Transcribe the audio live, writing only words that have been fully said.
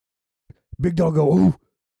Big dog go, ooh.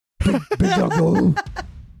 Big dog go, ooh.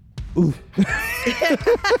 Ooh.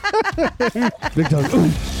 Big dog,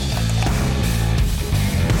 ooh.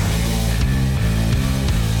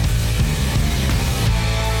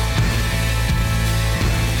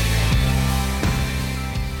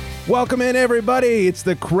 Welcome in, everybody. It's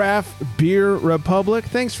the Craft Beer Republic.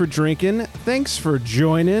 Thanks for drinking. Thanks for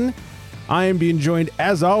joining. I am being joined,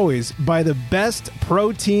 as always, by the best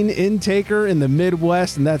protein intaker in the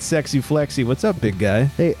Midwest, and that's Sexy Flexy. What's up, big guy?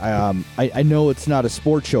 Hey, I know it's not a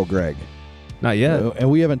sports show, Greg. Not yet. And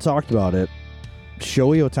we haven't talked about it.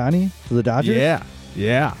 Shohei Ohtani for the Dodgers?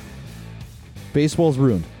 Yeah. Baseball's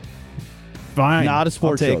ruined. Fine. Not a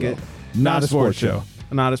sports show. I'll take it. Not a sports show.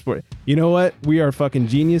 Not a sport. You know what? We are fucking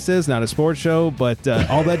geniuses. Not a sports show, but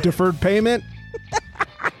all that deferred payment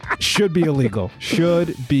should be illegal.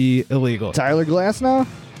 Should be illegal. Tyler Glasnow,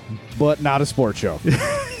 but not a sports show.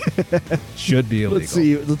 Should be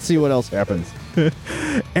illegal. Let's see what else happens.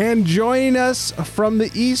 And joining us from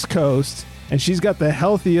the East Coast, and she's got the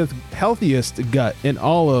healthiest gut in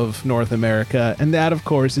all of North America, and that, of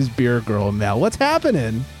course, is Beer Girl Mel. What's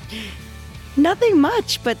happening? Nothing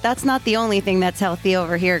much, but that's not the only thing that's healthy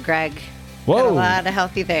over here, Greg. Whoa. Got a lot of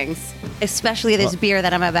healthy things, especially this beer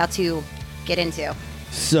that I'm about to get into.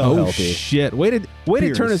 So healthy. Shit. Way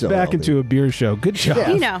to turn us back into a beer show. Good job.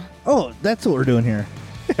 You know. Oh, that's what we're doing here.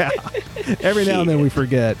 Yeah. Every now and then we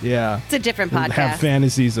forget. Yeah. It's a different podcast. Have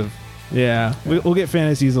fantasies of, we'll get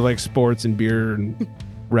fantasies of like sports and beer and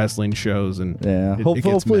wrestling shows. And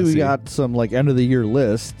hopefully we got some like end of the year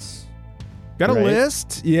lists. Got a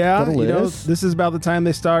list? Yeah. Got a list. You know, this is about the time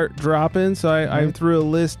they start dropping, so I threw a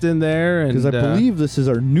list in there. Because I believe this is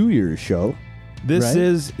our New Year's show. This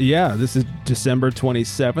is December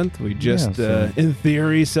 27th. We just, in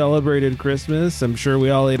theory, celebrated Christmas. I'm sure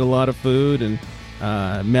we all ate a lot of food, and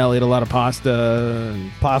Mel ate a lot of pasta.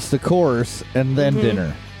 Pasta course, and then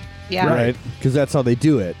dinner. Yeah. Right? Because that's how they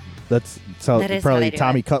do it. That's how probably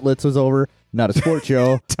Tommy Cutlets was over. Not a sports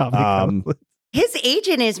show. Tommy Cutlets. His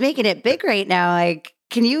agent is making it big right now. Like,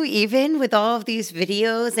 can you even with all of these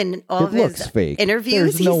videos and all of his fake.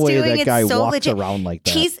 Interviews There's no he's way doing? that guy it's so walks legit. Around like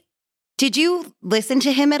that. Did you listen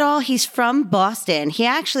to him at all? He's from Boston. He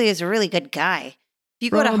actually is a really good guy. If you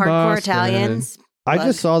go to From Hardcore Boston. Italians, I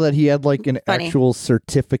just saw that he had like an actual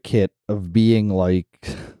certificate of being like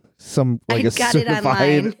some like I a got certified.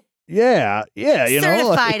 it online. Yeah, you know,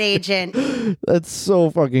 certified agent. That's so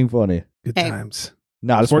fucking funny. Good times.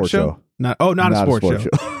 Not a sports show. Not a sports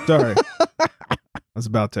show. Sorry. I was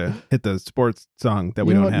about to hit the sports song that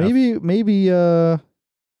we don't have. Maybe I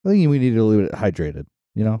think we need to leave it hydrated,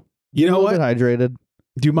 you know? You know what? Hydrated.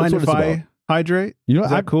 Do you mind if I hydrate? You know,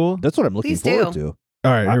 is that cool? That's what I'm looking forward to.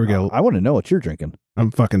 All right, here we go. I want to know what you're drinking. I'm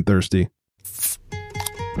fucking thirsty.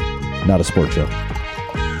 Not a sports show.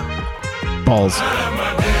 Balls.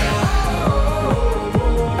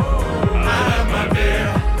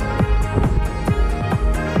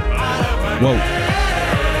 Whoa.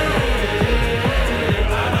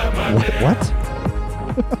 What?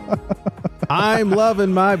 I'm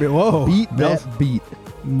loving my beer. Whoa. Beat that beat.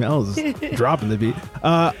 Mel's dropping the beat.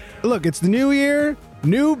 Look, it's the new year,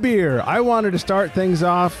 new beer. I wanted to start things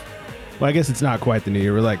off. Well, I guess it's not quite the new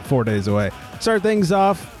year. We're like 4 days away. Start things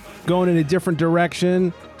off going in a different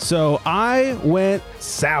direction. So I went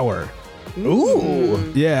sour.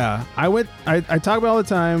 Ooh. Yeah. I talk about all the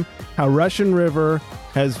time how Russian River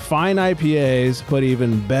has fine IPAs, but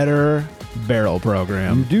even better barrel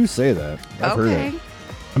program. You do say that. I've heard it.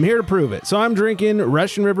 I'm here to prove it. So I'm drinking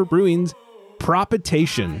Russian River Brewing's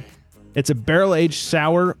Propitation. It's a barrel-aged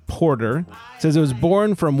sour porter. It says it was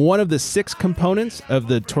born from one of the 6 components of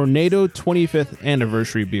the Tornado 25th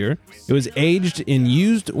anniversary beer. It was aged in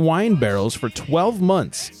used wine barrels for 12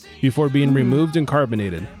 months before being removed and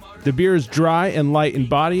carbonated. The beer is dry and light in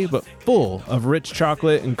body, but full of rich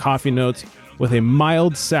chocolate and coffee notes with a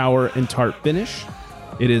mild sour and tart finish.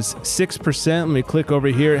 It is 6%. Let me click over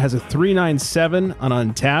here. It has a 3.97 on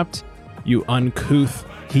Untapped. You uncouth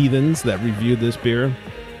heathens that reviewed this beer.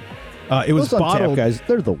 It was bottled, guys.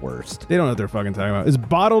 They're the worst. They don't know what they're fucking talking about. It's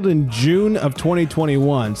bottled in June of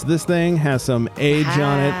 2021. So this thing has some age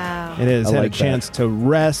on it. It has had a chance to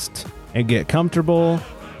rest and get comfortable,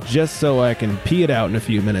 just so I can pee it out in a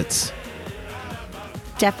few minutes.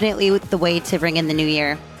 Definitely the way to bring in the new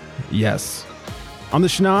year. Yes. On the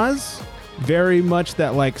schnoz, very much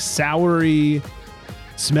that like soury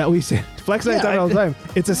smell. We say Flex and I talk all the time.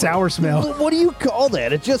 It's a sour smell. What do you call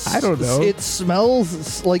that? It just, I don't know. It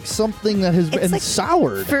smells like something that has been like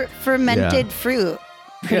soured. Fermented fruit.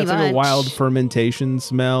 Pretty it's much. like a wild fermentation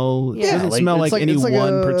smell. Yeah. It doesn't smell like any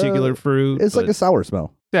one particular fruit. It's like a sour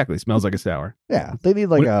smell. Exactly. Smells like a sour. Yeah, they need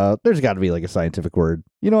like there's got to be like a scientific word.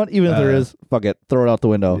 You know what? Even if there is, fuck it. Throw it out the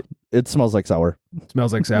window. It smells like sour.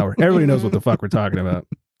 Smells like sour. Everybody knows what the fuck we're talking about.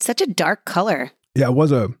 Such a dark color. Yeah, it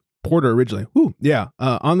was a porter originally. Ooh, yeah.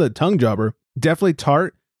 On the tongue jobber, definitely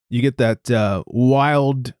tart. You get that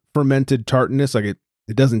wild fermented tartness. Like it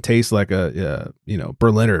doesn't taste like a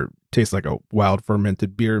Berliner. Tastes like a wild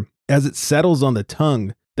fermented beer. As it settles on the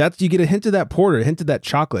tongue, you get a hint of that porter, a hint of that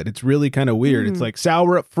chocolate. It's really kind of weird. It's like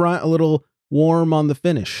sour up front, a little warm on the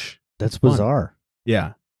finish. That's bizarre.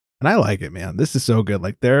 Yeah. And I like it, man. This is so good.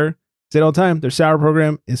 Like say it all the time, their sour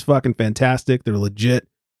program is fucking fantastic. They're legit,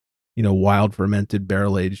 wild fermented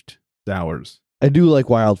barrel aged sours. I do like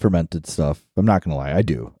wild fermented stuff. I'm not going to lie. I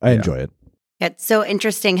do. I enjoy it. It's so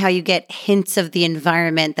interesting how you get hints of the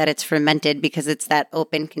environment that it's fermented because it's that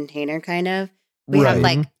open container kind of. We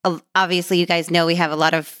have obviously you guys know we have a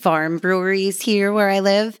lot of farm breweries here where I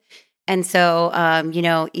live. And so,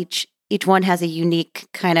 each one has a unique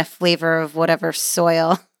kind of flavor of whatever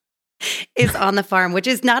soil is on the farm, which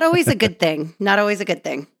is not always a good thing. Not always a good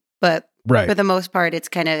thing. But for the most part, it's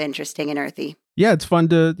kind of interesting and earthy. Yeah, it's fun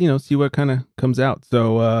to, see what kind of comes out.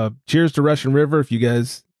 So cheers to Russian River. If you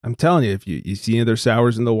guys, I'm telling you, if you see any of their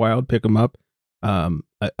sours in the wild, pick them up.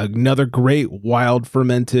 Another great wild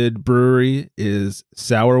fermented brewery is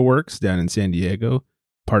Sour Works down in San Diego,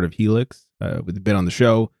 part of Helix. We've been on the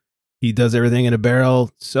show. He does everything in a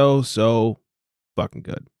barrel. So fucking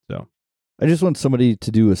good. So I just want somebody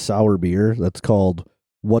to do a sour beer that's called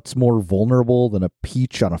What's More Vulnerable Than a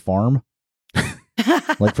Peach on a Farm?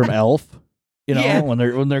 Like from Elf. When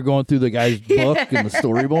they're going through the guy's book and the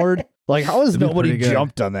storyboard. Like, how has nobody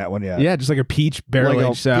jumped on that one yet? Yeah, just like a peach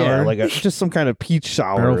barrel-aged sour. Yeah, just some kind of peach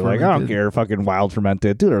sour. Like, I don't care, fucking wild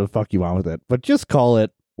fermented. Do whatever the fuck you want with it. But just call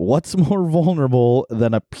it What's More Vulnerable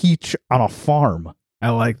Than a Peach on a Farm? I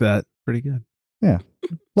like that. Pretty good. Yeah.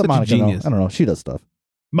 Let Monica know. I don't know. She does stuff.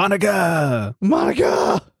 Monica!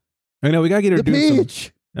 I know, we gotta get her doing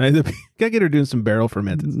peach. Gotta get her doing some barrel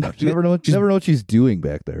fermented stuff. Never know what she's doing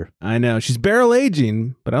back there. I know. She's barrel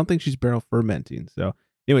aging, but I don't think she's barrel fermenting. So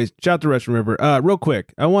anyways, shout out to Russian River. Real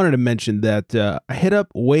quick, I wanted to mention that I hit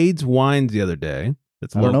up Wade's Wines the other day.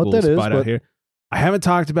 That's a local spot out here. I haven't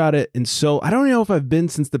talked about it I don't know if I've been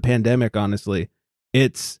since the pandemic, honestly.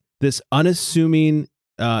 It's this unassuming,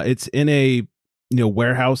 it's in a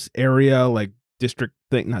warehouse area, like district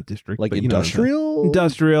thing, not district, like but, industrial?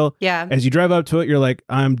 Industrial. Yeah. As you drive up to it, you're like,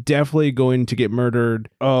 I'm definitely going to get murdered.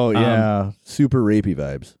 Oh, yeah. Super rapey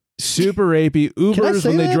vibes. Super rapey. Ubers,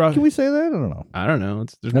 when they drop. Can we say that? I don't know. I don't know.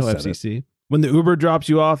 There's no FCC. When the Uber drops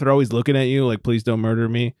you off, they're always looking at you like, please don't murder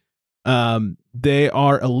me. They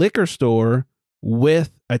are a liquor store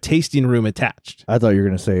with a tasting room attached. I thought you were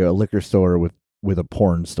going to say a liquor store with a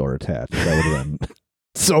porn store attached. That would have been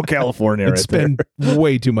so California right there. Spend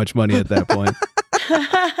way too much money at that point.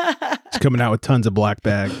 It's coming out with tons of black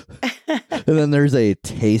bags. And then there's a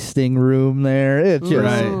tasting room there. It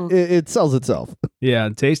just it sells itself. Yeah,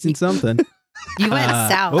 tasting something. You went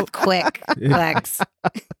south quick, Lex.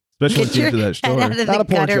 Especially once you get to that store. Out of the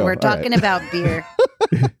gutter. We're talking about beer.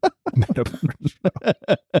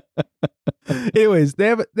 Anyways, they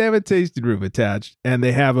have a tasting room attached, and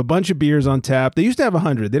they have a bunch of beers on tap. They used to have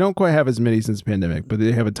 100. They don't quite have as many since the pandemic, but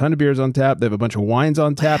they have a ton of beers on tap. They have a bunch of wines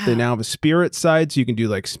on tap. Wow. They now have a spirit side, so you can do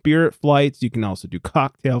like spirit flights. You can also do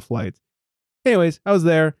cocktail flights. Anyways, I was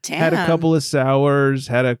there, had a couple of sours,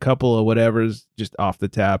 had a couple of whatevers just off the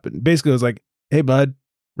tap, and basically I was like, hey, bud,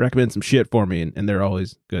 recommend some shit for me, and they're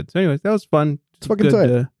always good. So anyways, that was fun. It's fucking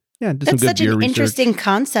tight. Yeah, that's such an interesting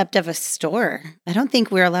concept of a store. I don't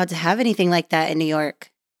think we're allowed to have anything like that in New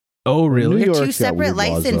York. Oh, really? They're two separate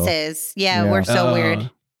licenses. Yeah, we're so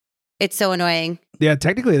weird. It's so annoying. Yeah,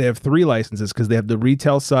 technically they have 3 licenses because they have the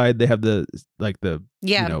retail side, they have the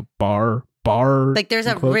bar. Like there's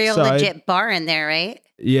a real legit bar in there, right?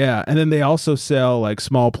 Yeah, and then they also sell like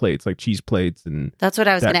small plates, like cheese plates, and that's what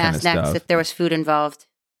I was going to ask next, if there was food involved.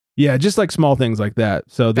 Yeah, just like small things like that.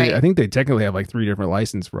 So I think they technically have like 3 different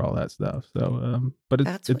licenses for all that stuff. So, but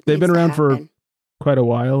they've been around for quite a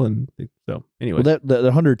while, and so anyway. Well, the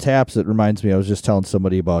 100 taps, it reminds me. I was just telling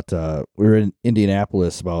somebody about. We were in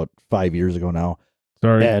Indianapolis about 5 years ago now.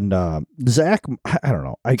 Sorry. And Zach, I don't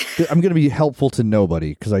know. I'm going to be helpful to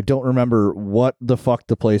nobody because I don't remember what the fuck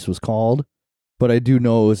the place was called, but I do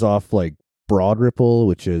know it was off like Broad Ripple,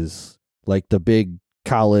 which is like the big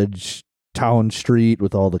college town street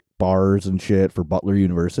with all the bars and shit for Butler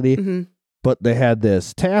University. Mm-hmm. But they had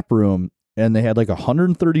this tap room and they had like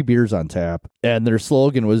 130 beers on tap. And their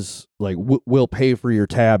slogan was like, we'll pay for your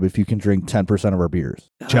tab if you can drink 10% of our beers.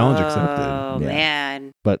 Challenge accepted. Oh,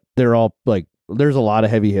 man. But they're all like, there's a lot of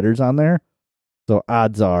heavy hitters on there. So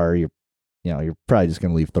odds are you're probably just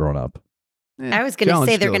going to leave throwing up. I was going to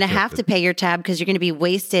say they're going to have to pay your tab because you're going to be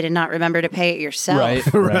wasted and not remember to pay it yourself.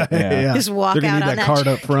 Right. Yeah. Just walk they're out need on that card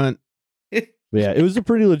up front. Yeah, it was a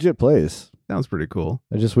pretty legit place. Sounds pretty cool.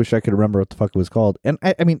 I just wish I could remember what the fuck it was called. And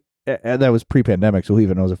I mean, that was pre-pandemic, so who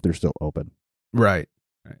even knows if they're still open? Right.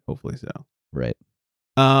 Hopefully so. Right.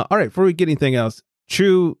 All right. Before we get anything else,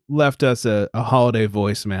 True left us a holiday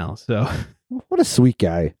voicemail. So, what a sweet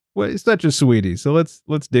guy. well, he's such a sweetie. So let's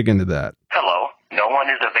dig into that. Hello, no one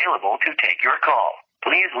is available to take your call.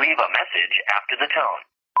 Please leave a message after the tone.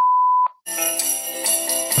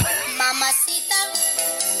 Mamacita,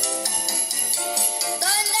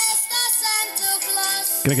 ¿dónde está Santa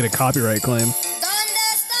Claus? Gonna get a copyright claim. ¿Dónde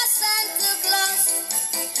está Santa Claus?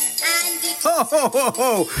 And the Ho, ho, ho,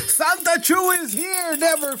 ho! Santa Chu is here!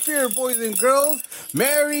 Never fear, boys and girls.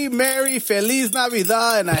 Merry, Merry, Feliz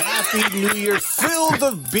Navidad, and a Happy New Year filled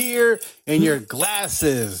of beer in your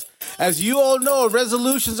glasses. As you all know,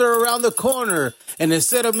 resolutions are around the corner, and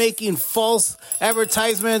instead of making false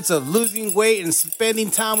advertisements of losing weight and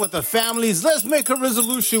spending time with the families, let's make a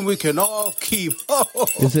resolution we can all keep.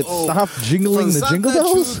 Is it stop jingling From the jingle Santa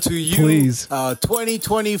bells? Chu to you, Please.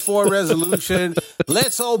 2024 resolution.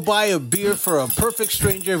 Let's all buy a beer for a perfect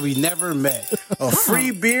stranger we never met. A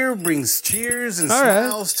free beer brings cheers and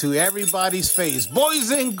smiles to everybody's face.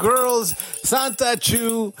 Boys and girls, Santa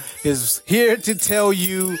Chu is here to tell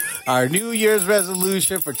you our New Year's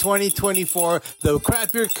resolution for 2024. The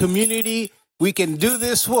craft beer community, we can do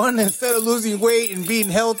this one instead of losing weight and being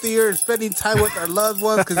healthier and spending time with our loved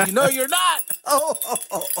ones, because you know you're not.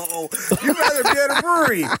 You'd rather be at a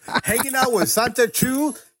brewery, hanging out with Santa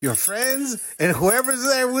Chu, your friends, and whoever's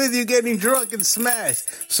there with you getting drunk and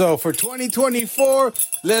smashed. So for 2024,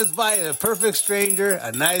 let's buy a perfect stranger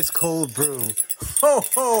a nice cold brew. Ho,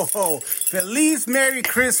 ho, ho. Feliz Merry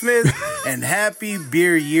Christmas and Happy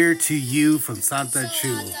Beer Year to you from Santa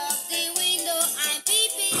Chu.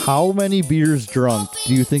 How many beers drunk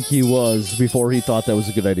do you think he was before he thought that was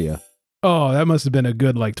a good idea? Oh, that must have been a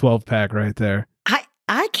good 12 pack right there.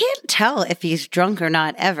 I can't tell if he's drunk or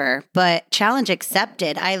not ever, but challenge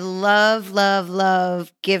accepted. I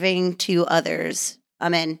love giving to others.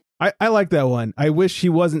 I'm in. I like that one. I wish he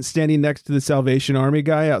wasn't standing next to the Salvation Army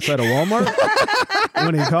guy outside of Walmart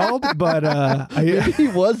when he called, but Maybe he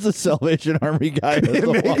was the Salvation Army guy.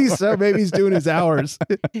 maybe so. Maybe he's doing his hours,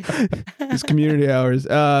 his community hours.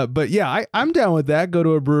 But yeah, I'm down with that. Go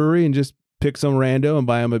to a brewery and just pick some rando and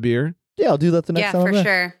buy him a beer. Yeah, I'll do that the next Yeah, time. for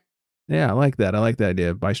sure. Yeah, I like that. I like that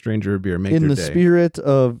idea. Buy stranger a beer, make In their the day. spirit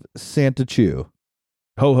of Santa Chu.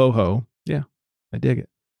 Ho ho ho. Yeah, I dig it.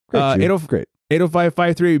 Great. Chu. 80 Great.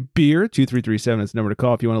 805-53-BEER, 2337 is the number to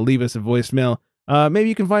call if you want to leave us a voicemail. Maybe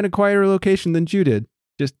you can find a quieter location than Jew did.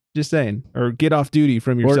 Just saying. Or get off duty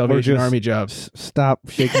from your Salvation just Army job. Stop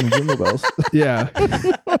shaking the jingle bells. Yeah.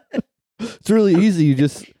 It's really easy. You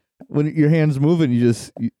just, when your hand's moving, you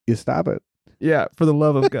stop it. Yeah, for the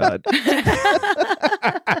love of God.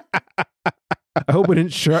 I hope we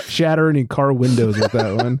didn't shatter any car windows with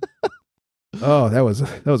that one. Oh, that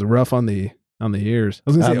was rough on the ears. I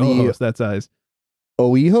was going to say Ojos, that size.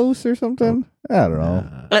 Oejos or something? I don't know.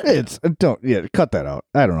 Cut that out.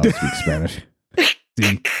 I don't know how to speak Spanish.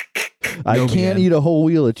 I can't eat a whole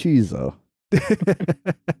wheel of cheese though.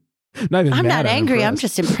 I'm not angry. I'm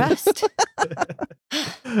just impressed.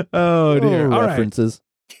 Oh dear. All references.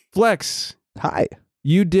 Right. Flex. Hi.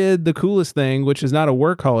 You did the coolest thing, which is not a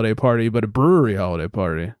work holiday party, but a brewery holiday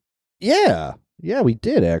party. Yeah. Yeah, we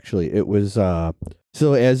did actually. It was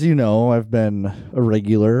so as you know, I've been a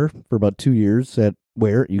regular for about 2 years at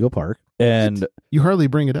Eagle Park. And you hardly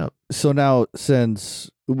bring it up. So now, since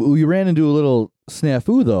we ran into a little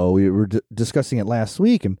snafu, though, we were discussing it last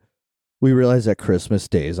week, and we realized that Christmas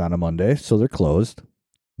Day is on a Monday, so they're closed.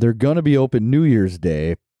 They're going to be open New Year's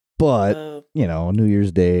Day, but, New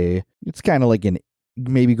Year's Day, it's kind of like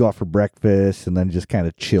maybe go out for breakfast and then just kind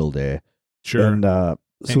of chill day. Sure. And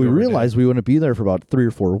so we realized we wouldn't be there for about 3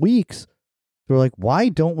 or 4 weeks. So we're like, why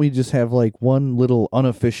don't we just have like one little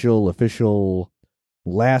official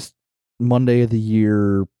last Monday of the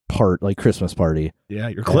year Christmas party? Yeah,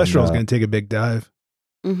 your cholesterol is going to take a big dive.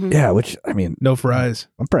 Mm-hmm. Yeah, which, I mean, no fries.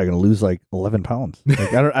 I'm probably going to lose like 11 pounds.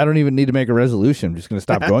 Like, I don't even need to make a resolution. I'm just going to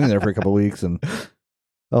stop going there for a couple of weeks and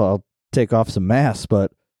I'll take off some mass.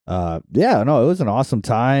 But it was an awesome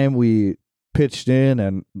time. We pitched in,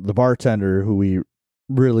 and the bartender, who we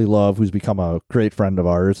really love, who's become a great friend of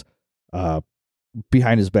ours,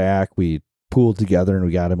 behind his back, we pooled together and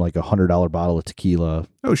we got him like $100 bottle of tequila.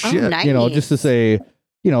 Oh shit. Nice. Just to say,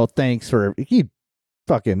 thanks for, he's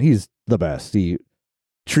the best. He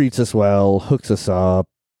treats us well, hooks us up,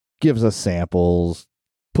 gives us samples,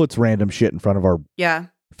 puts random shit in front of our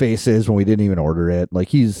faces when we didn't even order it. Like,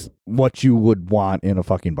 he's what you would want in a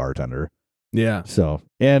fucking bartender. Yeah. So,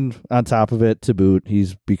 and on top of it, to boot,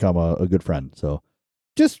 he's become a good friend. So,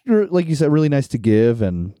 just like you said, really nice to give,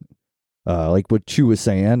 and like what Chu was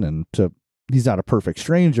saying, and he's not a perfect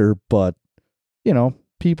stranger, but you know,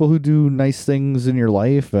 people who do nice things in your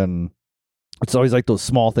life, and it's always like those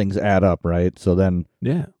small things add up, right? So then,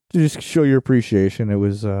 to just show your appreciation, it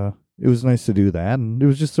was nice to do that, and it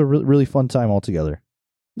was just a really fun time altogether.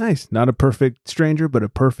 Nice. Not a perfect stranger, but a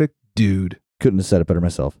perfect dude. Couldn't have said it better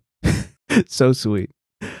myself. So sweet.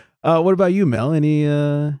 What about you, Mel?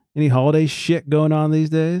 Any holiday shit going on these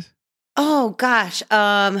days? Oh gosh.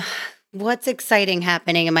 What's exciting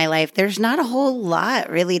happening in my life? There's not a whole lot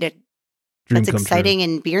really that's exciting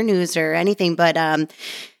in beer news or anything, but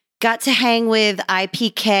got to hang with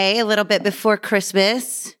IPK a little bit before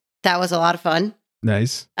Christmas. That was a lot of fun.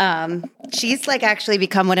 Nice. She's like actually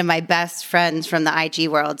become one of my best friends from the IG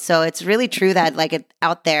world. So it's really true that like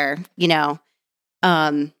out there, you know,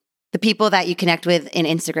 the people that you connect with in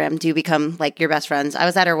Instagram do become like your best friends. I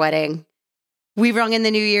was at her wedding. We rung in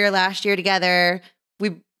the new year last year together.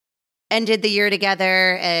 We ended the year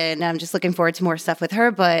together, and I'm just looking forward to more stuff with her,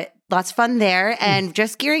 but lots of fun there, and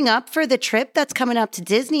just gearing up for the trip that's coming up to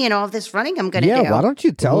Disney and all of this running I'm going to do. Yeah, why don't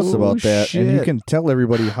you tell us about that? And you can tell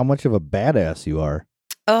everybody how much of a badass you are.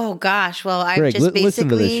 Oh, gosh. Well, I've Greg, just basically... listen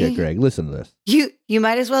to this shit, Greg. Listen to this. You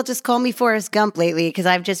might as well just call me Forrest Gump lately, because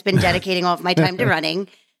I've just been dedicating all of my time to running.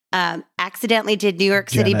 Accidentally did New York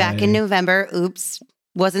City back in November. Oops.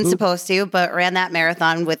 Wasn't supposed to, but ran that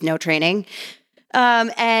marathon with no training.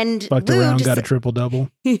 And fucked around, got a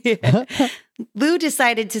triple-double. Lou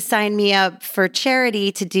decided to sign me up for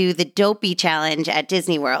charity to do the Dopey Challenge at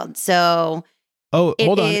Disney World. So, hold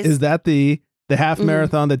on. Is that the half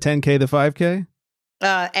marathon, the 10K, the 5K?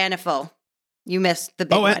 And a full. You missed the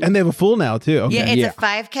big one. And they have a full now too. Okay. Yeah, it's a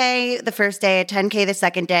 5K the first day, a 10K the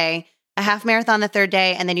second day, a half marathon the third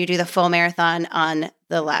day, and then you do the full marathon on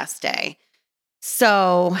the last day.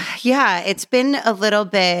 So, yeah, it's been a little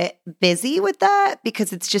bit busy with that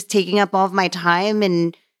because it's just taking up all of my time,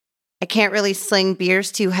 and I can't really sling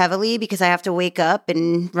beers too heavily because I have to wake up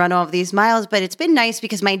and run all of these miles. But it's been nice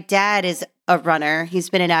because my dad is a runner. He's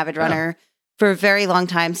been an avid runner for a very long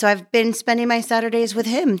time. So I've been spending my Saturdays with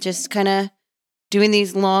him, just kind of doing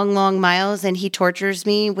these long, long miles, and he tortures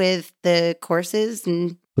me with the courses.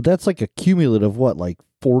 But that's like a cumulative, what, like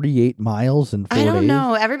 48 miles in 4 days? I don't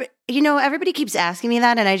know. Everybody keeps asking me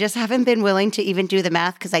that, and I just haven't been willing to even do the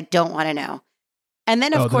math because I don't want to know. And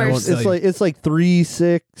then, of course, it's like 3,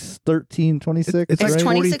 6, 13, 26. It's right?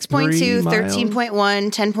 26.2, 13.1,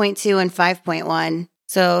 10.2, and 5.1.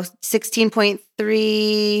 So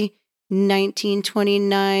 16.3, 19,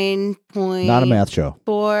 29. Not a math show.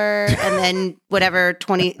 4, and then whatever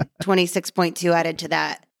 26.2 added to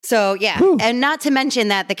that. So, yeah. Whew. And not to mention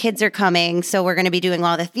that the kids are coming. So we're going to be doing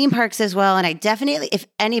all the theme parks as well. And I definitely, if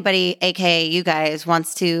anybody, AKA you guys,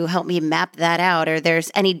 wants to help me map that out, or there's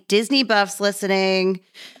any Disney buffs listening,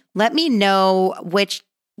 let me know which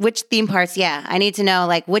theme parks. Yeah, I need to know,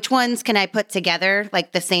 like, which ones can I put together,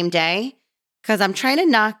 like, the same day? Because I'm trying to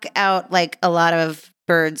knock out, like, a lot of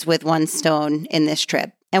birds with one stone in this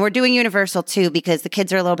trip. And we're doing Universal, too, because the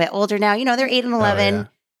kids are a little bit older now. You know, they're 8 and 11. Oh, yeah.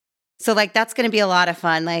 So, like, that's going to be a lot of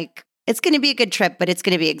fun. Like, it's going to be a good trip, but it's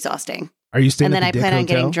going to be exhausting. Are you staying? And then at the I plan Dick on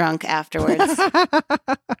getting Hotel? drunk afterwards.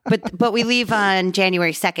 but we leave on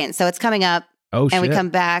January 2nd, so it's coming up. Oh, and shit. we come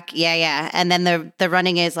back. Yeah. And then the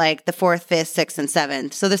running is like the 4th, 5th, 6th, and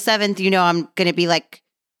 7th. So the 7th, you know, I'm going to be like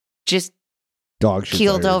just dog shit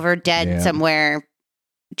keeled tired. over, dead somewhere,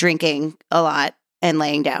 drinking a lot and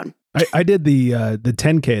laying down. I did the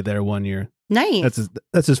 10K there one year. Nice.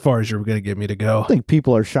 That's as far as you're going to get me to go. I think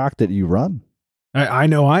people are shocked that you run. I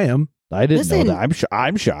know I am. I didn't know that.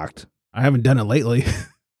 I'm shocked. I haven't done it lately.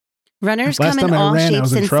 Runners Last come in time I all ran, I shapes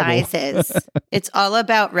was in and trouble. sizes. It's all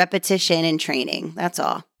about repetition and training. That's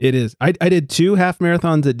all. It is. I did 2 half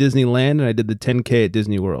marathons at Disneyland, and I did the 10K at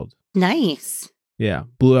Disney World. Nice. Yeah.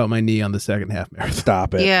 Blew out my knee on the second half marathon.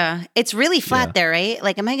 Stop it. Yeah. It's really flat there, right?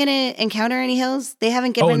 Like, am I going to encounter any hills? They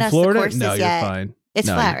haven't given in us Florida? the courses No, yet. you're fine. It's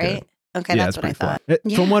No, flat, you're right? good. Okay, Yeah, that's what I thought.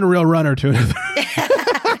 From one real runner to another.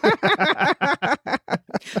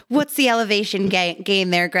 What's the elevation gain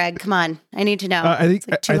there, Greg? Come on. I need to know. I think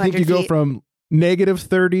It's like I think you 200 go feet. from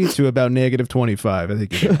 -30 to about -25. I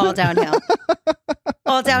think you all downhill.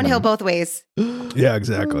 All downhill both ways. Yeah,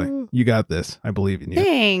 exactly. You got this. I believe in you.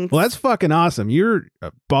 Thanks. Well, that's fucking awesome. You're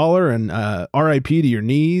a baller, and RIP to your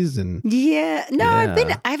knees. And Yeah. No,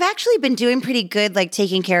 Yeah. I've actually been doing pretty good, like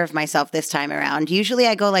taking care of myself this time around. Usually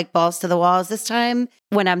I go like balls to the walls this time.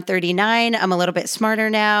 When I'm 39, I'm a little bit smarter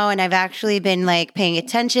now. And I've actually been like paying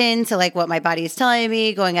attention to like what my body is telling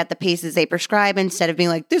me, going at the paces they prescribe instead of being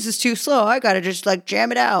like, this is too slow. I got to just like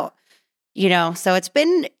jam it out. You know, so it's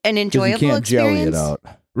been an 'Cause enjoyable you can't jelly experience. it out.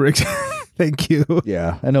 Rick, thank you.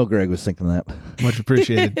 Yeah, I know Greg was thinking that. Much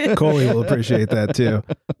appreciated. Coley will appreciate that too.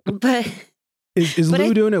 But Is But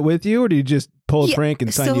Lou doing it with you, or do you just pull a Yeah, prank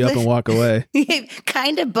and sign so you up and walk away?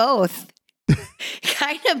 kind of both.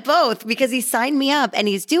 Kind of both, because he signed me up and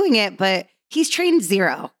he's doing it, but he's trained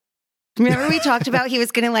zero. Remember we talked about he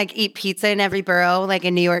was going to like eat pizza in every borough, like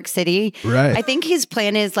in New York City? Right. I think his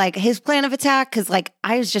plan is like his plan of attack, because like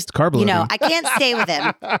I was just, carb you know, loading. I can't stay with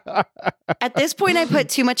him. At this point, I put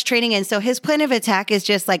too much training in. So his plan of attack is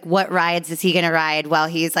just like, what rides is he going to ride while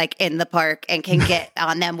he's like in the park and can get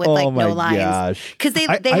on them with like no lines? Gosh. Because they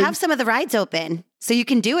I- have some of the rides open. So you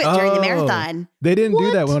can do it during the Oh. marathon. They didn't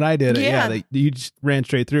do that when I did it. Yeah. You just ran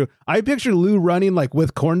straight through. I picture Lou running like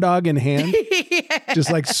with corn dog in hand,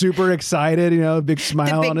 just like super excited, you know, big The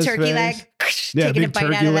smile on big his turkey face. leg. Yeah, taking a big bite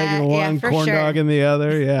out turkey of leg that. in Yeah, one, for corn sure. dog in the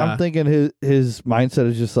other. Yeah. I'm thinking his mindset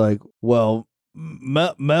is just like, well,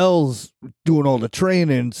 Mel's doing all the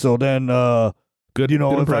training, so then Good, you know,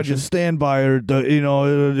 good if I impression. just stand by her,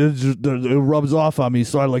 it rubs off on me,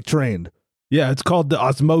 so I like trained. Yeah, it's called the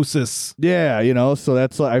osmosis. Yeah, you know, so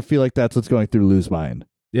that's I feel like that's what's going through Lou's mind.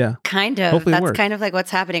 Yeah. Kind of. Hopefully it That's works. kind of like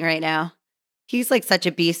what's happening right now. He's like such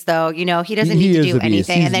a beast, though. You know, he doesn't He need to is do a beast.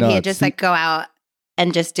 anything. He's And then he'd nuts. just like go out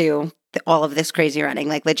and just do all of this crazy running,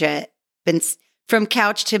 like legit. Been from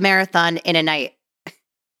couch to marathon in a night.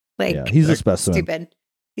 Like, Yeah, he's a specimen. stupid.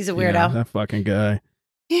 He's a Yeah, weirdo. that fucking guy.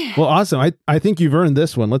 Yeah. Well, awesome. I think you've earned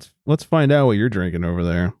this one. Let's find out what you're drinking over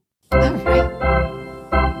there. All right.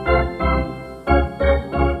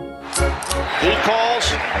 He calls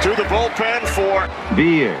to the bullpen for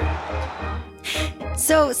Beer.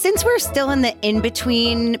 So, since we're still in the in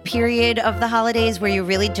between period of the holidays where you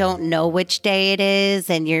really don't know which day it is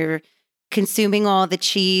and you're consuming all the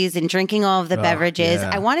cheese and drinking all of the Oh, beverages,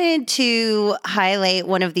 yeah. I wanted to highlight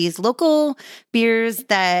one of these local beers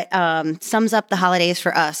that sums up the holidays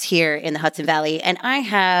for us here in the Hudson Valley. And I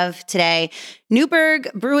have today Newburgh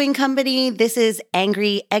Brewing Company. This is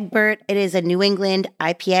Angry Egbert. It is a New England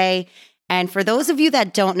IPA. And for those of you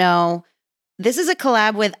that don't know, this is a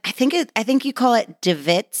collab with, I think you call it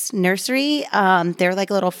DeVitt's Nursery. They're like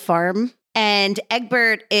a little farm. And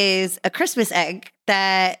Egbert is a Christmas egg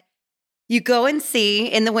that you go and see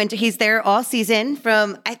in the winter. He's there all season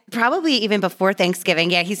from probably even before Thanksgiving.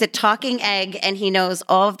 Yeah, he's a talking egg and he knows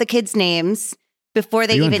all of the kids' names before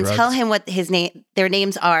they Are you on even drugs? tell him what their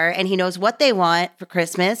names are. And he knows what they want for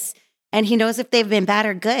Christmas. And he knows if they've been bad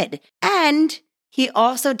or good. And he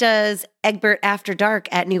also does Egbert After Dark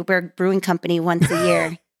at Newburgh Brewing Company once a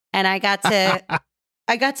year. And I got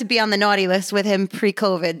to be on the naughty list with him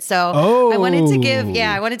pre-COVID. So I wanted to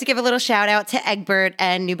give a little shout out to Egbert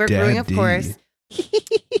and Newburgh Brewing, of Daddy. course.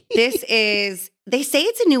 They say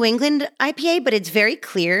it's a New England IPA, but it's very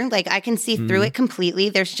clear. Like I can see through it completely.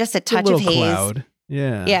 There's just a It's a touch little of haze. cloud.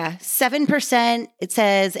 Yeah. Yeah, 7%. It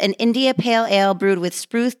says an India Pale Ale brewed with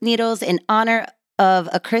spruce needles in honor of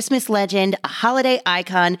a Christmas legend, a holiday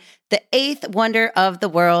icon, the eighth wonder of the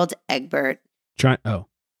world, Egbert.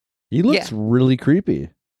 He looks really creepy.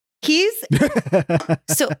 He's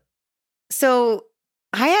so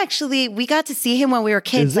we got to see him when we were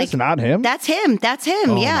kids. Is this not him? That's him. That's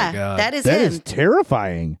him. Oh my yeah. God. That is That him. is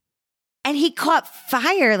terrifying. And he caught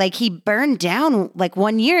fire. Like he burned down like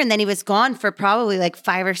 1 year and then he was gone for probably like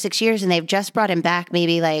 5 or 6 years. And they've just brought him back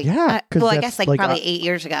maybe like, Yeah, 'cause I that's, guess like like, probably 8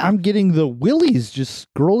 years ago. I'm getting the willies just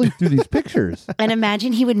scrolling through these pictures. And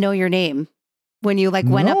imagine he would know your name when you like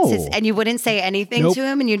went up to, No. and you wouldn't say anything Nope. to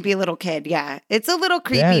him and you'd be a little kid. Yeah. It's a little That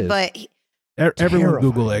creepy, is but Everyone Terrifying.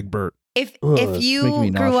 Google Egbert. if Ugh, if it's making you me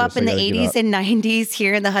grew up nauseous. in the I gotta get 80s up. and 90s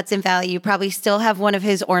here in the Hudson Valley, you probably still have one of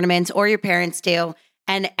his ornaments or your parents do.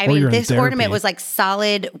 And I Or mean, you're in this therapy. ornament was like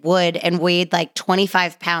solid wood and weighed like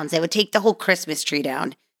 25 pounds. It would take the whole Christmas tree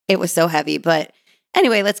down. It was so heavy. But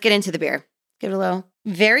anyway, let's get into the beer. Give it a little.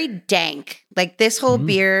 Very dank. Like this whole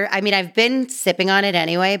beer, I mean, I've been sipping on it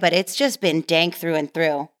anyway, but it's just been dank through and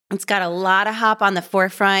through. It's got a lot of hop on the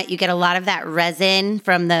forefront. You get a lot of that resin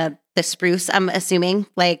from the spruce, I'm assuming,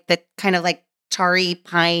 like the kind of like tarry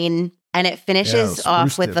pine. And it finishes spruce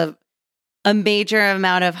off with tip. a major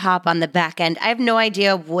amount of hop on the back end. I have no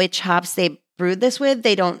idea which hops they brewed this with.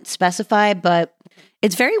 They don't specify, but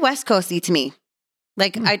it's very West Coasty to me.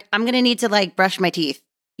 Like I'm gonna need to like brush my teeth,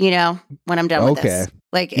 when I'm done with this.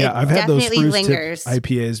 Like I've had those lingers.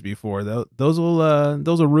 IPAs before. Those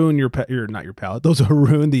will ruin not your palate. Those will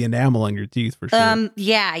ruin the enamel on your teeth for sure.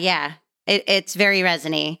 Yeah. It's very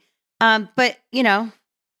resiny. But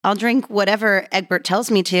I'll drink whatever Egbert tells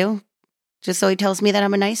me to, just so he tells me that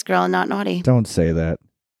I'm a nice girl and not naughty. Don't say that.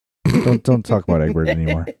 Don't talk about Egbert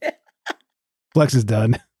anymore. Flex is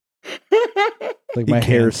done. Like my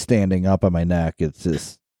hair's standing up on my neck. It's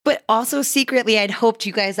just. But also secretly, I'd hoped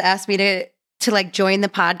you guys asked me to like join the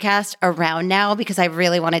podcast around now because I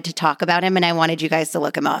really wanted to talk about him and I wanted you guys to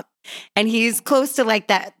look him up. And he's close to like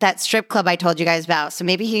that strip club I told you guys about. So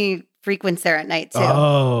maybe he frequents there at night too.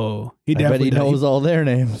 Oh, I bet he knows all their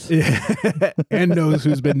names. Yeah. And knows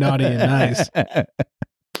who's been naughty and nice.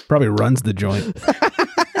 Probably runs the joint.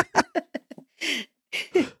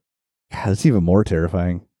 God, that's even more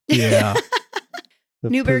terrifying. Yeah.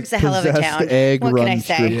 Newburgh's a hell of a town. Egg what run can I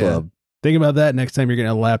say? strip club. Think about that next time you're getting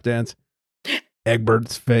a lap dance.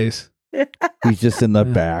 Egbert's face. He's just in the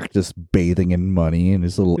back, just bathing in money in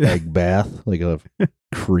his little egg bath, like a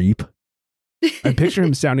creep. I picture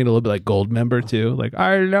him sounding a little bit like Goldmember too. Like,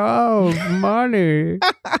 I love money.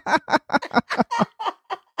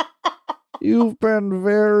 You've been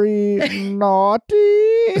very naughty.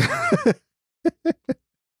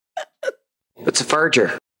 It's a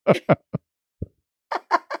verger.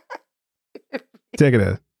 Taking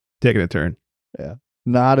a turn. Yeah.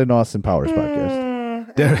 Not an Austin Powers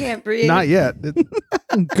podcast. I can't breathe. Not yet.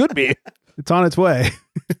 Could be. It's on its way.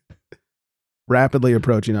 Rapidly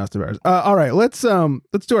approaching Austin Powers. All right, let's do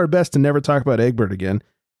our best to never talk about Egbert again,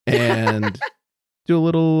 and do a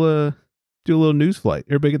little news flight.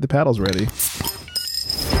 Everybody get the paddles ready.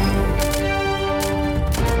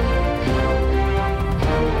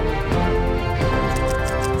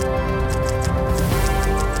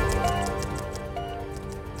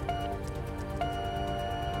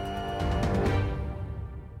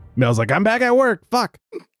 Mel's like, I'm back at work. Fuck.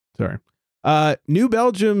 Sorry. New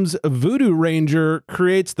Belgium's Voodoo Ranger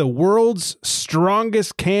creates the world's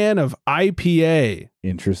strongest can of IPA.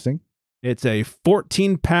 Interesting. It's a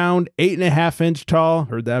 14-pound, 8.5-inch tall,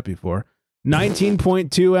 heard that before,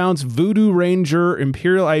 19.2 ounce Voodoo Ranger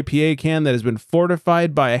Imperial IPA can that has been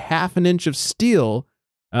fortified by a 1/2 inch of steel.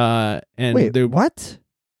 And wait, what?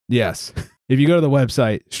 Yes. If you go to the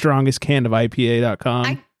website,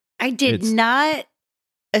 strongestcanofIPA.com. I did not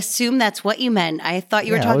assume that's what you meant. I thought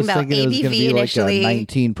you were talking about ABV initially. Like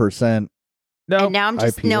 19%. No, and now I'm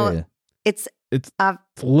just IPA. no. It's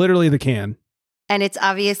literally the can, and it's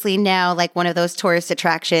obviously now like one of those tourist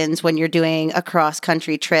attractions when you're doing a cross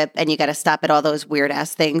country trip and you got to stop at all those weird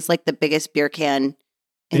ass things like the biggest beer can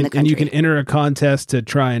in the country. And you can enter a contest to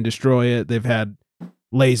try and destroy it. They've had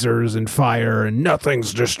lasers and fire, and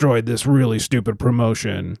nothing's destroyed this really stupid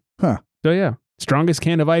promotion. Huh. So yeah,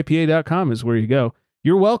 strongestcanofIPA.com is where you go.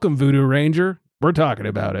 You're welcome, Voodoo Ranger. We're talking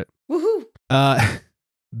about it. Woohoo!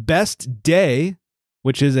 Best Day,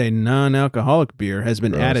 which is a non-alcoholic beer, has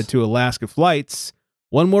been Gross. added to Alaska flights.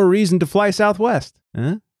 One more reason to fly Southwest.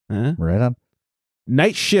 Right on.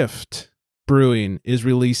 Night Shift Brewing is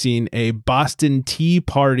releasing a Boston Tea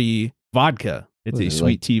Party vodka. It's a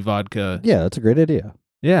sweet tea vodka. Yeah, that's a great idea.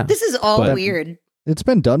 Yeah. This is all weird. It's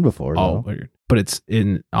been done before. All weird. But it's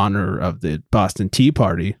in honor of the Boston Tea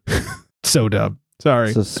Party. So dumb. Sorry.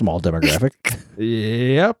 It's a small demographic.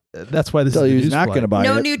 Yep. That's why this Tell is you the who's news not flight. going to buy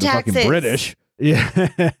No it. new The fucking taxes. British.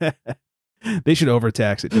 Yeah. They should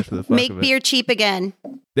overtax it just for the fuck Make of it. beer cheap again.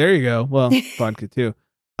 There you go. Well, vodka too.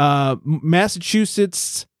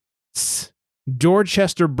 Massachusetts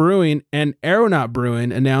Dorchester Brewing and Aeronaut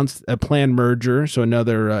Brewing announced a planned merger. So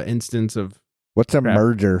another instance of What's a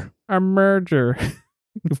merger? a merger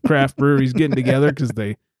of craft breweries getting together because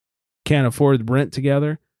they can't afford rent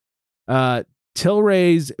together.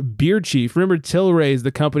 Tilray's Beer Chief. Remember Tilray's,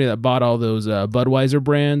 the company that bought all those Budweiser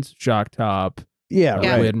brands, Shock Top, Yeah,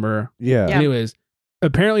 right. Widmer. Yeah. Anyways,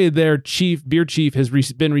 apparently their beer chief has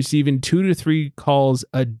been receiving 2 to 3 calls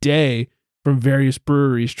a day from various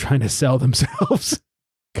breweries trying to sell themselves.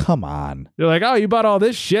 Come on. They're like, oh, you bought all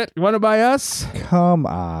this shit. You want to buy us? Come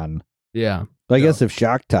on. Yeah. I guess if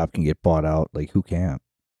Shock Top can get bought out, like who can't?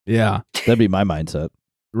 Yeah. That'd be my mindset.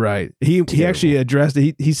 Right. He actually addressed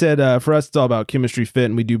it. He said, for us, it's all about chemistry fit,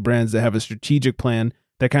 and we do brands that have a strategic plan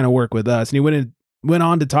that kind of work with us. And he went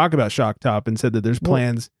on to talk about Shock Top and said that there's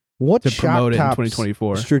plans What to promote it in Shock Top's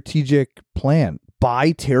 2024. strategic plan?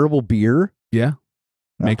 Buy terrible beer? Yeah.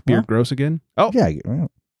 Make beer gross again. Oh, Yeah,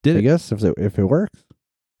 did I it? guess if it works.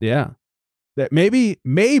 Yeah. That maybe,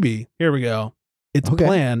 here we go. It's a Okay.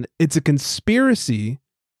 plan. It's a conspiracy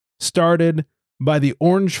started by the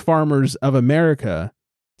orange farmers of America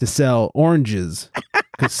to sell oranges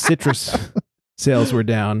because citrus sales were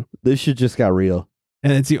down. This shit just got real.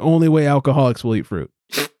 And it's the only way alcoholics will eat fruit.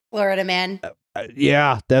 Florida man.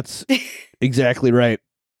 Yeah, that's exactly right.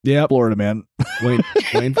 Yep. Florida man.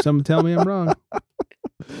 Waiting for someone to tell me I'm wrong.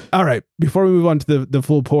 All right. Before we move on to the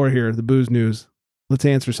full pour here, the booze news, let's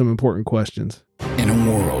answer some important questions. In a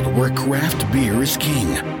world where craft beer is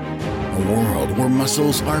king, a world where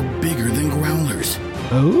muscles are bigger than growlers,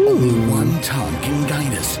 only one tongue can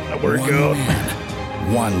guide us. Where it go?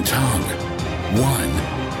 Man, one tongue,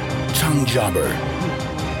 one tongue jobber.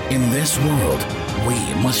 In this world, we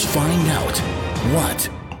must find out what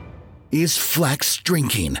is Flex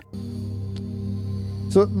drinking.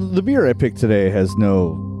 So the beer I picked today has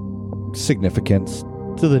no significance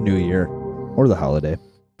to the new year or the holiday.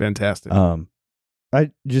 Fantastic.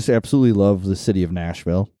 I just absolutely love the city of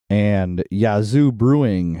Nashville, and Yazoo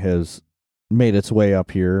Brewing has made its way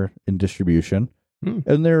up here in distribution.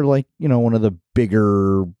 And they're like, one of the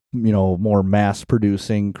bigger, more mass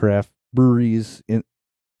producing craft breweries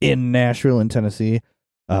in Nashville in Tennessee.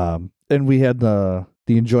 And we had the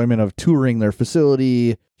enjoyment of touring their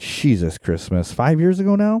facility. Jesus Christmas, 5 years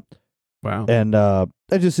ago now. Wow. And I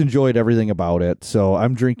just enjoyed everything about it. So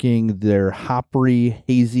I'm drinking their Hoppery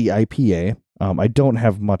Hazy IPA. I don't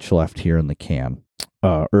have much left here in the can,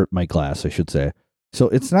 or my glass, I should say. So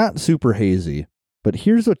it's not super hazy, but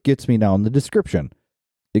here's what gets me now in the description.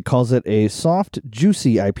 It calls it a soft,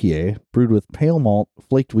 juicy IPA brewed with pale malt,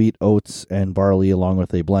 flaked wheat, oats, and barley, along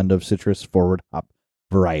with a blend of citrus-forward hop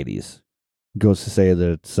varieties. It goes to say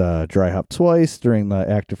that it's dry hopped twice during the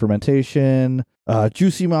active fermentation,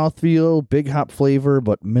 juicy mouthfeel, big hop flavor,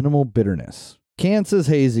 but minimal bitterness. Can says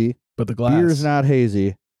hazy, but the glass. Beer is not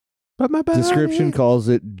hazy. But my body. Description calls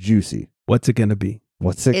it juicy. What's it going to be?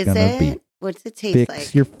 What's it going to be? What's it taste Fix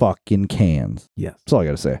like? your fucking cans. Yes. That's all I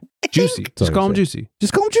got to say. Juicy. Just call them juicy.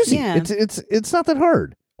 Just call them juicy. Yeah. It's not that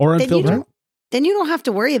hard. Or unfiltered. Then you don't have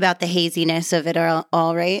to worry about the haziness of it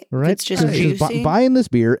all, right? Right. It's just juicy. Buying this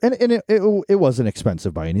beer, and it wasn't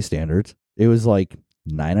expensive by any standards. It was like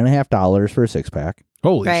 $9.50 for a 6-pack.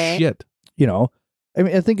 Holy shit.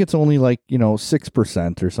 I think it's only like,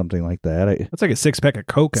 6% or something like that. That's like a 6-pack of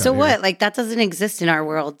Coke. So out what? here. Like that doesn't exist in our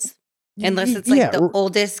worlds. Unless it's like the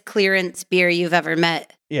oldest clearance beer you've ever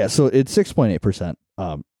met. Yeah, so it's 6.8%.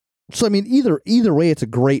 So I mean, either way, it's a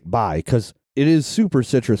great buy because it is super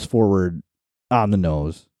citrus forward on the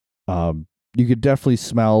nose. You could definitely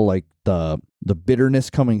smell like the bitterness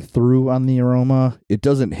coming through on the aroma. It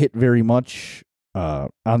doesn't hit very much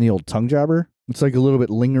on the old tongue jobber. It's like a little bit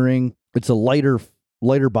lingering. It's a lighter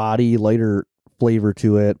body, lighter flavor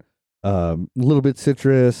to it. A little bit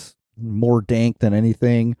citrus, more dank than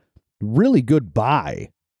anything. Really good buy.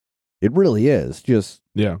 It really is. Just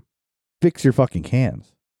fix your fucking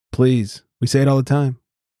cans. Please. We say it all the time.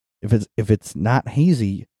 If it's not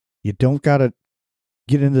hazy, you don't gotta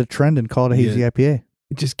get into the trend and call it a hazy IPA.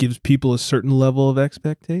 It just gives people a certain level of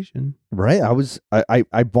expectation. Right.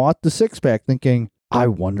 I bought the 6-pack thinking, I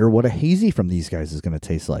wonder what a hazy from these guys is gonna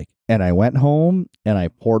taste like. And I went home and I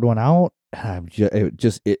poured one out, and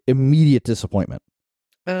immediate disappointment.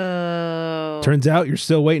 Oh. Turns out you're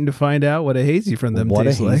still waiting to find out what a hazy from them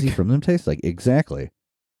tastes like. What a hazy from them tastes like. Exactly.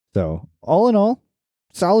 So, all in all,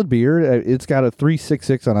 solid beer. It's got a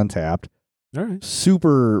 3.66 on Untapped. All right.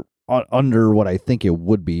 Super under what I think it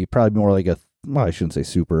would be. Probably more like I shouldn't say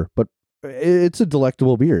super, but it's a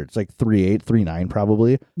delectable beer. It's like 3.8, 3.9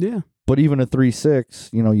 probably. Yeah. But even a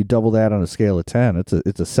 3.6, you double that on a scale of 10,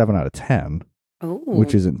 it's a 7 out of 10,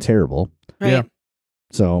 which isn't terrible. Right. Yeah.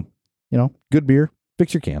 So, good beer.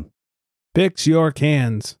 Fix your can. Fix your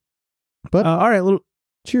cans. But all right,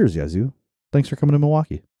 cheers, Yazoo. Thanks for coming to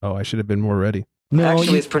Milwaukee. Oh, I should have been more ready. No,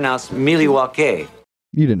 actually, it's pronounced Milwaukee.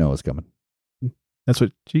 You didn't know it was coming. That's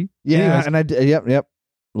what she. Yeah, anyways. And yep.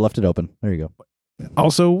 Left it open. There you go.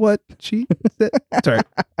 Also, what she said. Sorry.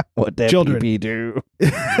 What that Children PP do?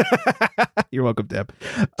 You're welcome, Deb.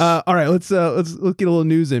 All right, let's get a little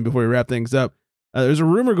news in before we wrap things up. There's a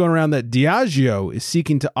rumor going around that Diageo is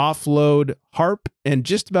seeking to offload Harp and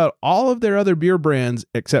just about all of their other beer brands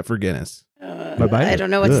except for Guinness. I don't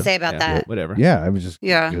know what to say about that. Whatever. Yeah, I was just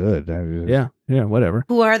good. Yeah, whatever.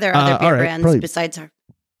 Who are there other beer brands probably besides Harp?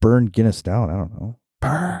 Burn Guinness down. I don't know.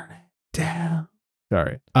 Burn it down.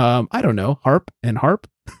 Sorry. I don't know. Harp and Harp.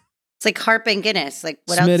 It's like Harp and Guinness. Like,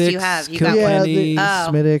 what else do you have? You got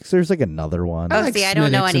Smittix. There's like another one. Oh, see, I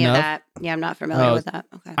don't know any of that. Yeah, I'm not familiar with that.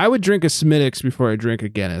 Okay. I would drink a Smittix before I drink a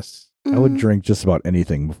Guinness. I would drink just about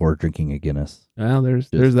anything before drinking a Guinness. Well, there's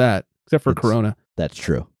that. Except for Corona. That's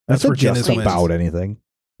true. That's where just Guinness about wins. anything.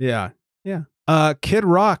 Yeah. Kid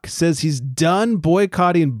Rock says he's done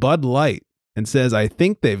boycotting Bud Light and says, I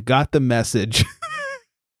think they've got the message.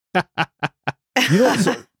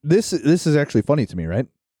 So this is actually funny to me, right?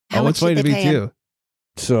 How it's much funny did to they me pay him? too.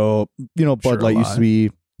 So, Bud Sure, Light a used lot. to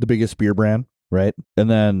be the biggest beer brand, right? And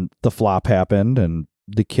then the flop happened and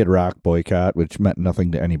the Kid Rock boycott, which meant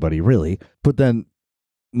nothing to anybody really. But then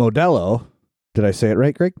Modelo, did I say it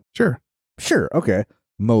right, Greg? Sure. Sure. Okay.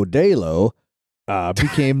 Modelo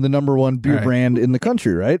became the number one beer Right. brand in the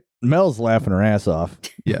country, right? Mel's laughing her ass off.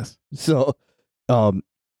 Yes. So,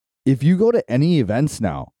 if you go to any events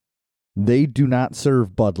now, they do not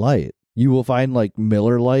serve Bud Light. You will find like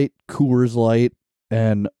Miller Lite, Coors Light,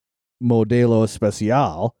 and Modelo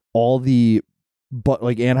Especial. All the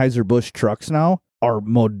like Anheuser-Busch trucks now are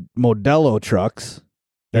Modelo trucks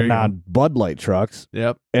There and you not Bud Light trucks,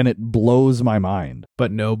 Yep. and it blows my mind.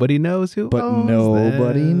 But nobody knows who But owns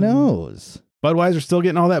nobody them. knows. Budweiser's still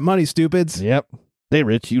getting all that money, stupids. Yep. They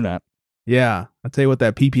rich, you not. Yeah. I'll tell you what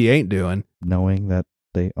that PP ain't doing. Knowing that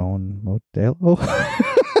they own Modelo.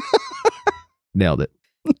 Nailed it.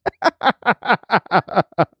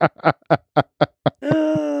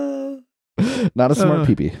 Not a smart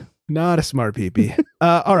peepee. Not a smart PP.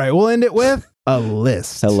 All right. We'll end it with a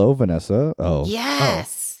list. Hello, Vanessa. Oh.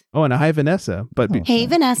 Yes. Oh, and a hi, Vanessa. But Oh. Hey,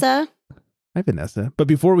 Vanessa. hi, Vanessa. But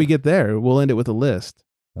before we get there, we'll end it with a list.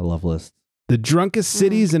 I love lists. The drunkest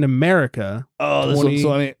cities in America. Oh, this one's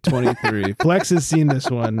funny. 23. Flex has seen this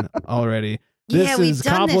one already. This Yeah, we've is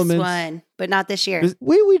done this compliments. one, but not this year. This-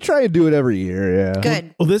 We try and do it every year, yeah.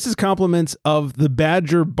 Good. Well, this is compliments of the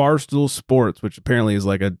Badger Barstool Sports, which apparently is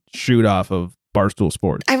like a shoot off of Barstool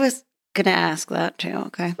Sports. I was going to ask that too.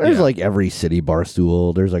 Okay. There's Yeah. like every city bar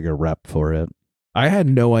stool. There's like a rep for it. I had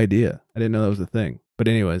no idea. I didn't know that was a thing. But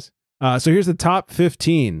anyways, so here's the top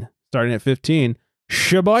 15. Starting at 15,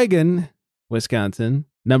 Sheboygan, Wisconsin.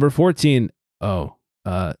 Number 14,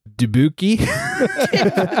 Dubuque,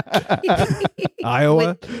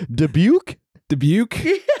 Iowa. Dubuque? Dubuque?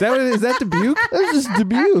 Is that Dubuque? That's just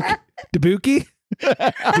Dubuque. Dubuque?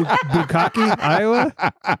 Bukkake, Iowa?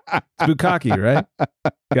 It's Bukkake, right?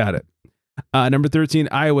 Got it. Number 13,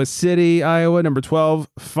 Iowa City, Iowa. Number 12,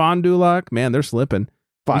 Fond du Lac. Man, they're slipping.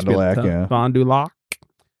 Fond du Lac, yeah. Fond du Lac.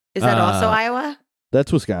 Is that also Iowa?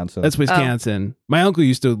 That's Wisconsin. That's Wisconsin. My uncle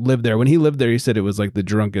used to live there. When he lived there, he said it was like the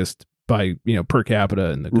drunkest by, per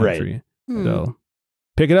capita in the country. Hmm. So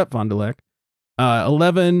pick it up, Fond du Lac.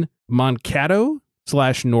 11, Mankato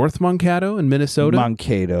 / North Mankato in Minnesota.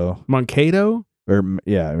 Mankato. Mankato? Or,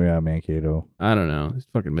 yeah, Mankato. I don't know. These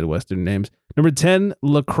fucking Midwestern names. Number 10,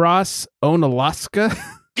 La Crosse, Onalaska.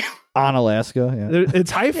 On Alaska, yeah.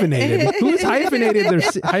 It's hyphenated. Who's hyphenated their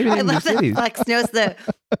I hyphenated their love that cities? Flex knows the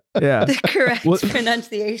Yeah. correct What-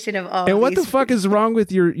 pronunciation of all. And what the these fuck is wrong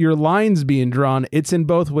with your lines being drawn? It's in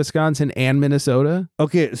both Wisconsin and Minnesota.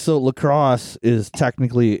 Okay, so La Crosse is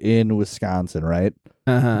technically in Wisconsin, right?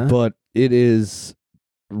 Uh-huh. But it is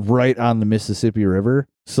right on the Mississippi River.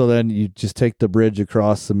 So then you just take the bridge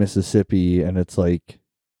across the Mississippi and it's like,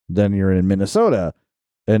 then you're in Minnesota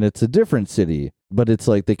and it's a different city. But it's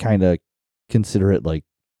like they kind of consider it like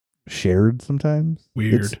shared sometimes.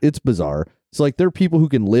 Weird. It's bizarre. So like there are people who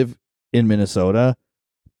can live in Minnesota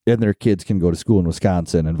and their kids can go to school in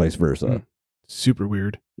Wisconsin and vice versa. Super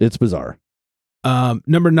weird. It's bizarre.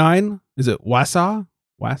 Number 9, is it Wausau,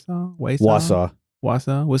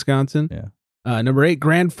 Wisconsin? Yeah. Number 8,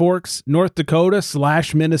 Grand Forks, North Dakota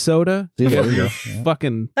 / Minnesota. See, there we go.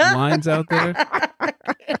 Fucking lines out there.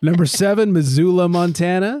 Number 7, Missoula,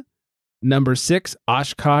 Montana. Number 6,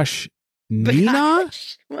 Oshkosh, Nina?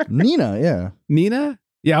 Gosh, what? Nina, yeah. Nina?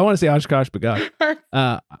 Yeah, I want to say Oshkosh, but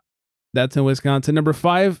God. That's in Wisconsin. Number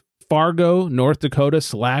 5, Fargo, North Dakota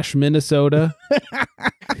 / Minnesota.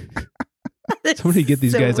 Somebody get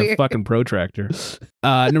these so guys a weird. fucking protractor.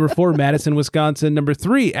 Number 4, Madison, Wisconsin. Number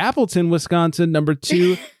 3, Appleton, Wisconsin. Number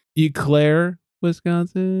 2, Eau Claire,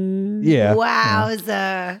 Wisconsin. Yeah.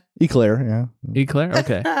 Wowza. Eclair, yeah. Eau Claire?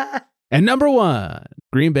 Okay. And number 1,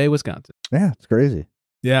 Green Bay, Wisconsin. Yeah, it's crazy.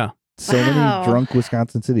 Yeah. So Wow. many drunk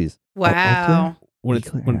Wisconsin cities. Wow. When it's,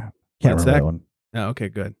 Eclair, when, yeah. Can't it's remember that- that one. oh, okay,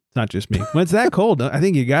 good. It's not just me. When it's that cold, I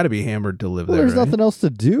think you got to be hammered to live Well, there. there's right? nothing else to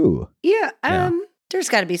do. Yeah. Yeah. There's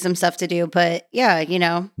got to be some stuff to do, but yeah,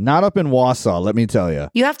 Not up in Wausau, let me tell you.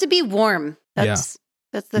 you have to be warm. That's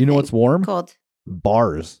the You know thing. what's warm? Cold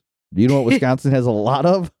Bars. Do you know what Wisconsin has a lot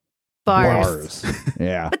of? bars.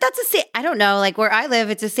 Yeah. But that's the same. I don't know. Like where I live,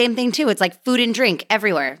 it's the same thing too. It's like food and drink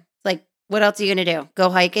everywhere. Like, what else are you gonna do? Go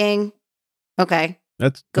hiking? Okay.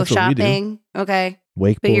 That's Go what we do. shopping? Okay.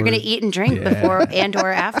 Wakeboard. But you're gonna eat and drink Yeah. before and or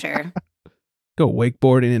after. Go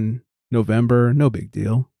wakeboarding in November. No big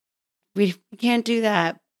deal. We can't do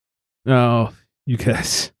that. Oh, you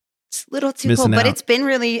guys. It's a little too Missing cold, but out. it's been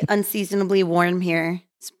really unseasonably warm here.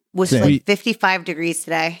 It was like 55 degrees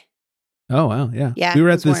today. Oh, wow. Yeah. Yeah, We were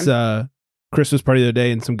it at was this Christmas party the other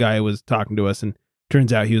day, and some guy was talking to us, and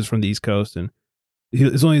turns out he was from the East Coast, and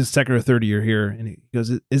it's only his second or third year here. And he goes,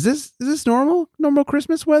 is this normal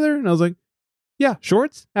Christmas weather? And I was like, yeah,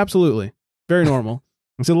 shorts? Absolutely. Very normal.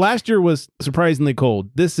 And so last year was surprisingly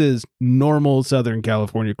cold. This is normal Southern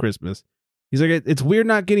California Christmas. He's like, it's weird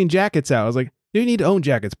not getting jackets out. I was like, you need to own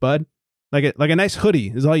jackets, bud. Like a nice hoodie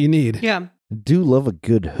is all you need. Yeah. I do love a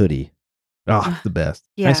good hoodie. Oh, the best.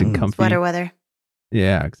 Yeah. Nice and comfy. Sweater weather.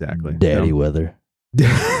 Yeah, exactly. Daddy weather.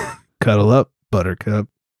 Cuddle up, buttercup.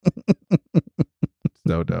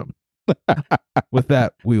 So dumb. With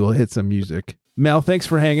that, we will hit some music. Mel, thanks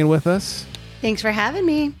for hanging with us. Thanks for having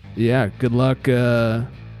me. Yeah, good luck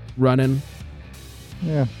running.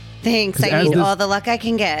 Yeah. Thanks. I need all the luck I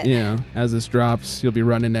can get. Yeah, as this drops, you'll be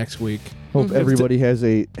running next week. Hope everybody has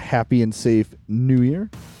a happy and safe New Year.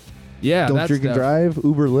 Yeah, Don't drink and drive.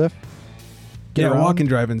 Uber, Lyft. Get around, walk and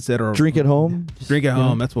drive instead, or drink at home. Drink at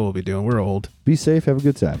home. That's what we'll be doing. We're old. Be safe. Have a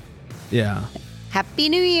good time. Yeah. Happy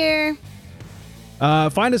New Year.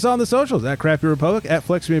 Find us on the socials at Crappy Republic, at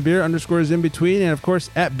FlexMeBeer _ in between, and of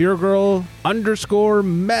course at BeerGirl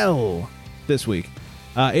 _ this week.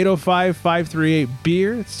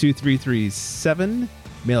 805-538-BEER. It's 2337.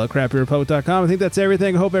 Mail at crappyrepublic.com. I think that's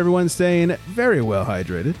everything. I hope everyone's staying very well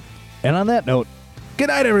hydrated. And on that note, good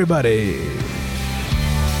night, everybody.